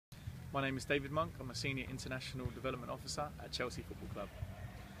My name is David Monk. I'm a Senior International Development Officer at Chelsea Football Club.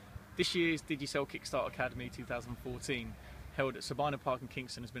 This year's Digicel Kick Start Academy 2014, held at Sabina Park in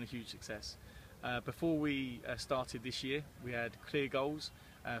Kingston, has been a huge success. Before we started this year, we had clear goals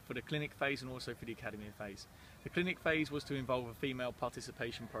for the clinic phase and also for the academy phase. The clinic phase was to involve a female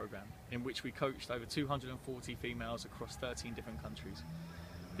participation programme in which we coached over 240 females across 13 different countries.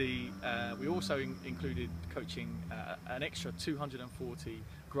 We also included coaching an extra 240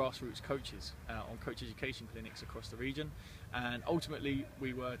 grassroots coaches on coach education clinics across the region, and ultimately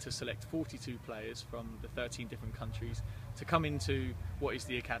we were to select 42 players from the 13 different countries to come into what is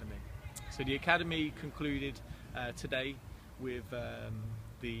the academy. So the academy concluded today with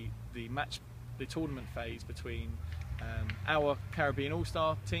the tournament phase between our Caribbean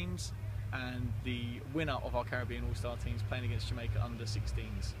All-Star teams and the winner of our Caribbean All-Star teams playing against Jamaica under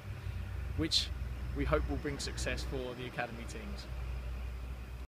 16s, which we hope will bring success for the academy teams.